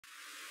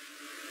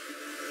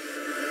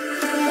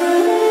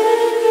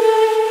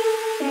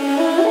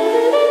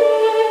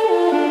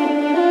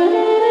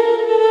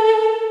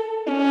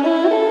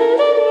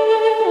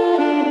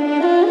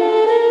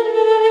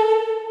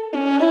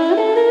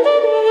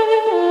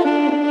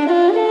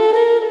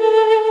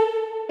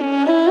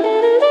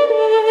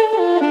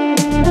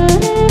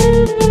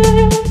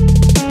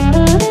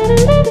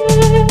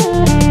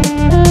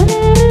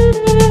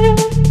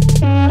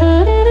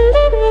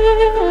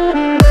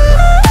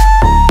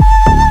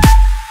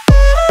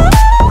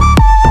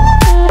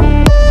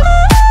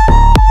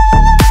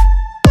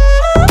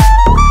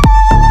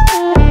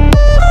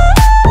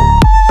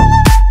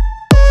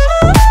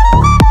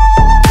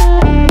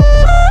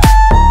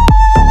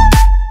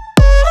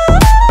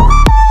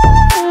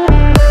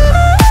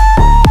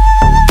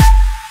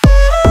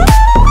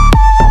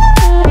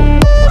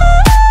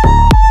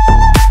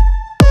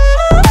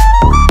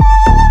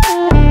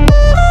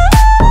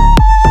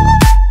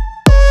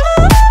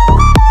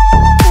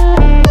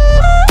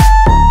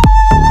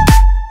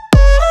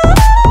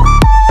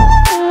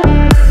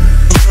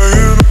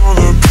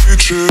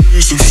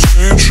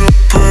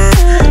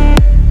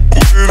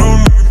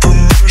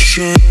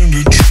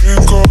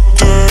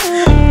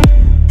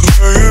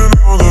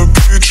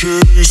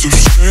beaches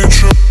of Saint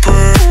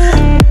Tropez.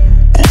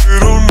 We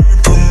don't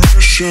need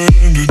permission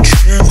to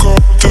drink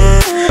all day.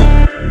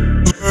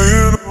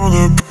 Laying on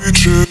the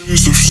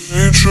beaches of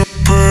Saint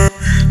Tropez.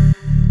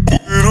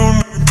 We don't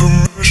need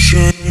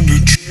permission to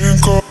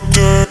drink all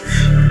day.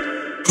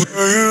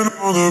 Laying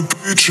on the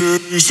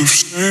beaches of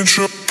Saint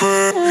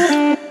Tropez.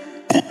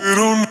 We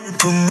don't need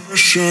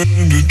permission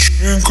to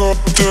drink all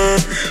day.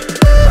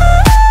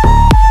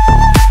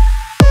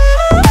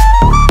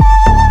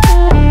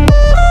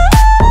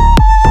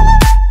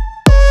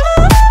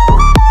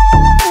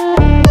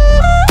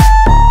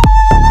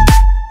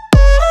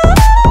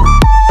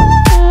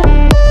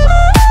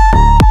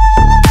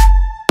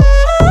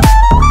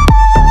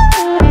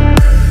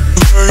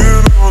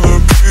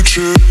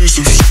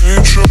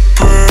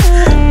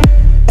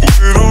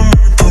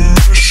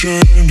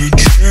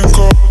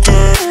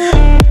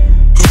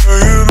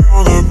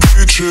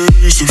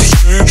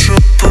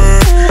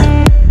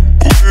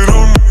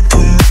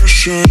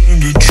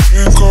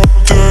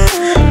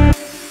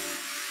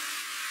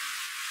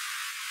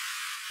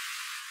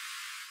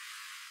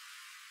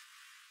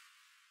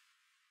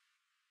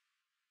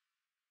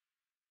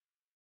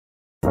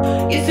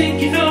 You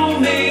think you know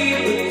me,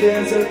 but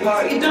there's a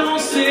part you don't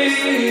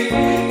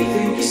see.